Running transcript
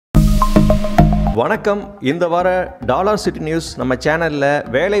வணக்கம். இந்த வார டாலர் சிட்டி நியூஸ் நம்ம சேனலில்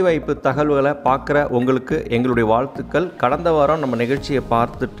வேலைவாய்ப்பு தகவல்களை பார்க்குற உங்களுக்கு எங்களுடைய வாழ்த்துக்கள். கடந்த வாரம் நம்ம நிகழ்ச்சியை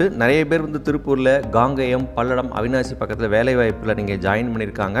பார்த்துட்டு நிறைய பேர் வந்து திருப்பூரில் காங்கேயம், பல்லடம், அவினாசி பக்கத்தில் வேலைவாய்ப்பில் நீங்கள் ஜாயின்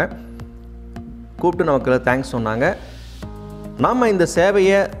பண்ணியிருக்காங்க. கூப்பிட்டு நமக்கு தேங்க்ஸ் சொன்னாங்க. நாம் இந்த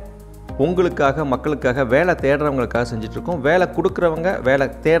சேவையை உங்களுக்காக, மக்களுக்காக, வேலை தேடுறவங்களுக்காக செஞ்சிட்ருக்கோம். வேலை கொடுக்குறவங்க, வேலை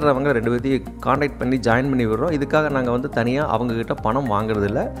தேடுறவங்க ரெண்டு பேர்த்தையும் காண்டாக்ட் பண்ணி ஜாயின் பண்ணி விடுறோம். இதுக்காக நாங்கள் வந்து தனியாக அவங்கக்கிட்ட பணம்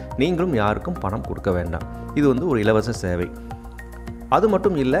வாங்குறதில்ல. நீங்களும் யாருக்கும் பணம் கொடுக்க வேண்டாம். இது வந்து ஒரு இலவச சேவை. அது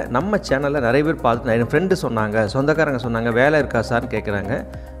மட்டும் இல்லை, நம்ம சேனலில் நிறைய பேர் பார்த்து என் ஃப்ரெண்டு சொன்னாங்க, சொந்தக்காரங்க சொன்னாங்க, வேலை இருக்கா சார்னு கேட்குறாங்க.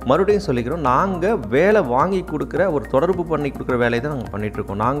 மறுபடியும் சொல்லிக்கிறோம், நாங்கள் வேலை வாங்கி கொடுக்குற, ஒரு தொடர்பு பண்ணி கொடுக்குற வேலையை தான் நாங்கள்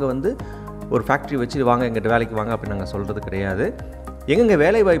பண்ணிகிட்ருக்கோம். நாங்கள் வந்து ஒரு ஃபேக்ட்ரி வச்சு வாங்க, எங்கிட்ட வேலைக்கு வாங்க அப்படின்னு நாங்கள் சொல்கிறது கிடையாது. எங்கெங்கே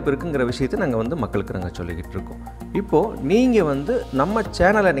வேலை வாய்ப்பு இருக்குங்கிற விஷயத்தை நாங்கள் வந்து மக்களுக்கு நாங்கள் சொல்லிக்கிட்டு இருக்கோம். இப்போது நீங்கள் வந்து நம்ம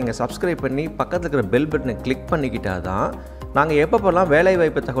சேனலை நீங்கள் சப்ஸ்கிரைப் பண்ணி பக்கத்தில் இருக்கிற பெல் பட்டனை கிளிக் பண்ணிக்கிட்டால் தான் நாங்கள் எப்பப்போல்லாம் வேலை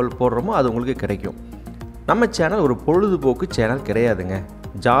வாய்ப்பு தகவல் போடுறோமோ அது உங்களுக்கு கிடைக்கும். நம்ம சேனல் ஒரு பொழுதுபோக்கு சேனல் கிடையாதுங்க.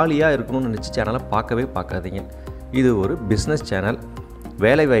 ஜாலியாக இருக்கணும்னு நினச்சி சேனலை பார்க்காதீங்க. இது ஒரு பிஸ்னஸ் சேனல்.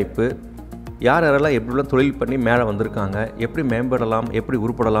 வேலைவாய்ப்பு, யார் யாரெல்லாம் எப்படிலாம் தொழில் பண்ணி மேலே வந்திருக்காங்க, எப்படி மேம்படலாம், எப்படி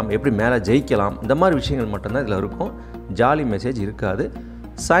உருப்படலாம், எப்படி மேலே ஜெயிக்கலாம், இந்த மாதிரி விஷயங்கள் மட்டும்தான் இதில் இருக்கும். ஜாலி மெசேஜ் இருக்காது.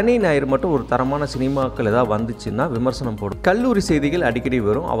 சனி ஞாயிறு மட்டும் ஒரு தரமான சினிமாக்கள் ஏதாவது வந்துச்சுன்னா விமர்சனம் போடும். கல்லூரி செய்திகள் அடிக்கடி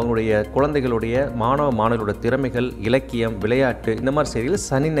வரும். அவங்களுடைய குழந்தைகளுடைய, மாணவர்களோட திறமைகள், இலக்கியம், விளையாட்டு, இந்த மாதிரி செய்திகள்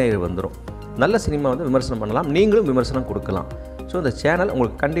சனி ஞாயிறு வந்துடும். நல்ல சினிமா வந்து விமர்சனம் பண்ணலாம், நீங்களும் விமர்சனம் கொடுக்கலாம். ஸோ இந்த சேனல்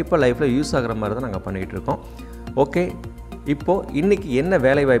உங்களுக்கு கண்டிப்பாக லைஃப்பில் யூஸ் ஆகிற மாதிரி தான் நாங்கள் பண்ணிகிட்டு இருக்கோம். ஓகே, இப்போது இன்றைக்கி என்ன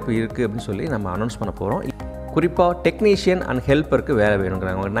வேலை வாய்ப்பு இருக்குது அப்படின்னு சொல்லி நம்ம அனௌன்ஸ் பண்ண போகிறோம். குறிப்பாக டெக்னீஷியன் அண்ட் ஹெல்ப்பருக்கு வேலை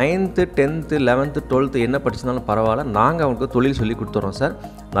வேணுங்கிறாங்க. அவங்க 9th, 10th, 11th, 12th என்ன படிச்சிருந்தாலும் பரவாயில்ல, நாங்கள் அவங்களுக்கு தொழில் சொல்லி கொடுத்துறோம் சார்.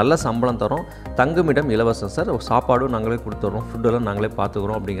 நல்ல சம்பளம் தரோம், தங்குமிடம் இலவசம் சார், சாப்பாடும் நாங்களே கொடுத்துட்றோம், ஃபுட்டெல்லாம் நாங்களே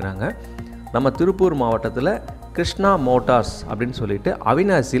பார்த்துக்குறோம் அப்படிங்கிறாங்க. நம்ம திருப்பூர் மாவட்டத்தில் கிருஷ்ணா மோட்டார்ஸ் அப்படின்னு சொல்லிட்டு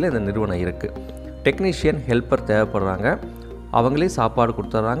அவினாசியில் இந்த நிறுவனம் இருக்குது. Technician, helper தேவைப்படுறாங்க. அவங்களே சாப்பாடு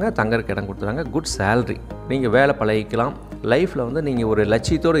கொடுத்துட்றாங்க, தங்கறக்கு இடம் கொடுத்துட்றாங்க, குட் சேல்ரி. நீங்கள் வேலை பழகிக்கலாம். லைஃப்பில் வந்து நீங்கள் ஒரு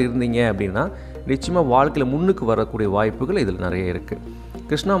லட்சியத்தோடு இருந்தீங்க அப்படின்னா நிச்சயமாக வாழ்க்கையில் முன்னுக்கு வரக்கூடிய வாய்ப்புகள் இதில் நிறைய இருக்குது.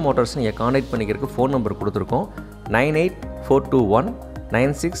 கிருஷ்ணா மோட்டார்ஸ் நீங்கள் காண்டாக்ட் பண்ணிக்கிறதுக்கு ஃபோன் நம்பர் கொடுத்துருக்கோம்.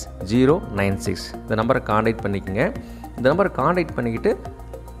 9842196096. இந்த நம்பரை காண்டாக்ட் பண்ணிக்கோங்க. இந்த நம்பரை காண்டாக்ட் பண்ணிக்கிட்டு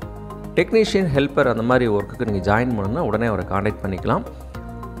டெக்னீஷியன், ஹெல்ப்பர் அந்த மாதிரி ஒர்க்குக்கு நீங்கள் ஜாயின் பண்ணணுன்னா உடனே அவரை காண்டாக்ட் பண்ணிக்கலாம்.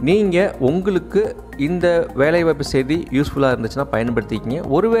 நீங்கள் உங்களுக்கு இந்த வேலைவாய்ப்பு செய்தி யூஸ்ஃபுல்லாக இருந்துச்சுன்னா பயன்படுத்திக்கிங்க.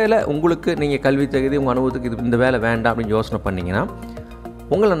 ஒருவேளை உங்களுக்கு நீங்கள் கல்வி தகுதி, உங்கள் அனுபவத்துக்கு இது இந்த வேலை வேண்டாம் அப்படின்னு யோசனை பண்ணிங்கன்னா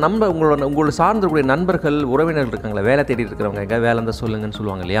உங்களை சார்ந்தக்கூடிய நண்பர்கள், உறவினர்கள் இருக்காங்களா, வேலை தேடிட்டு இருக்கிறவங்க, எங்கே வேலை இருந்தால் சொல்லுங்கன்னு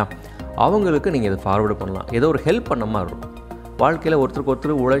சொல்லுவாங்க இல்லையா, அவங்களுக்கு நீங்கள் இதை ஃபார்வேர்டு பண்ணலாம். ஏதோ ஒரு ஹெல்ப் பண்ண மாதிரி இருக்கும். வாழ்க்கையில் ஒருத்தருக்கு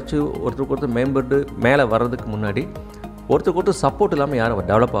ஒருத்தர் உழைச்சி ஒருத்தருக்கு ஒருத்தர் மேம்பட்டு மேலே வர்றதுக்கு முன்னாடி ஒருத்தருக்கு ஒருத்தர் சப்போர்ட் இல்லாமல் யாரும்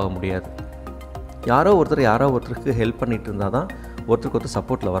டெவலப் ஆக முடியாது. யாரோ ஒருத்தருக்கு ஹெல்ப் பண்ணிகிட்டு இருந்தால் தான் ஒருத்தருக்கு ஒருத்தர்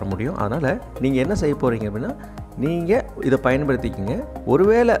சப்போர்ட்டில் வர முடியும். அதனால் நீங்கள் என்ன செய்ய போகிறீங்க அப்படின்னா, நீங்கள் இதை பயன்படுத்திக்கிங்க.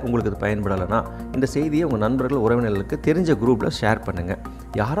 ஒருவேளை உங்களுக்கு இது பயன்படலைன்னா இந்த செய்தியை உங்கள் நண்பர்கள், உறவினர்களுக்கு தெரிஞ்ச குரூப்பில் ஷேர் பண்ணுங்கள்.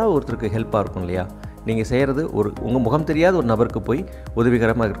 யாரோ ஒருத்தருக்கு ஹெல்ப்பாக இருக்கும் இல்லையா. நீங்கள் செய்கிறது உங்கள் முகம் தெரியாத ஒரு நபருக்கு போய்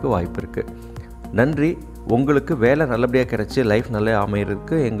உதவிகரமாக இருக்க வாய்ப்பு இருக்குது. நன்றி. உங்களுக்கு வேலை நல்லபடியாக கிடச்சி லைஃப் நல்லா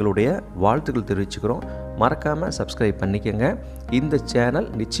அமைகிறதுக்கு எங்களுடைய வாழ்த்துக்கள் தெரிவிச்சுக்கிறோம். மறக்காமல் சப்ஸ்கிரைப் பண்ணிக்கோங்க. இந்த சேனல்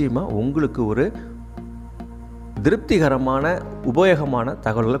நிச்சயமாக உங்களுக்கு ஒரு திருப்திகரமான, உபயோகமான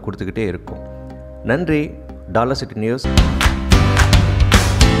தகவல்களை கொடுத்துக்கிட்டே இருக்கும். நன்றி. Dollar city news.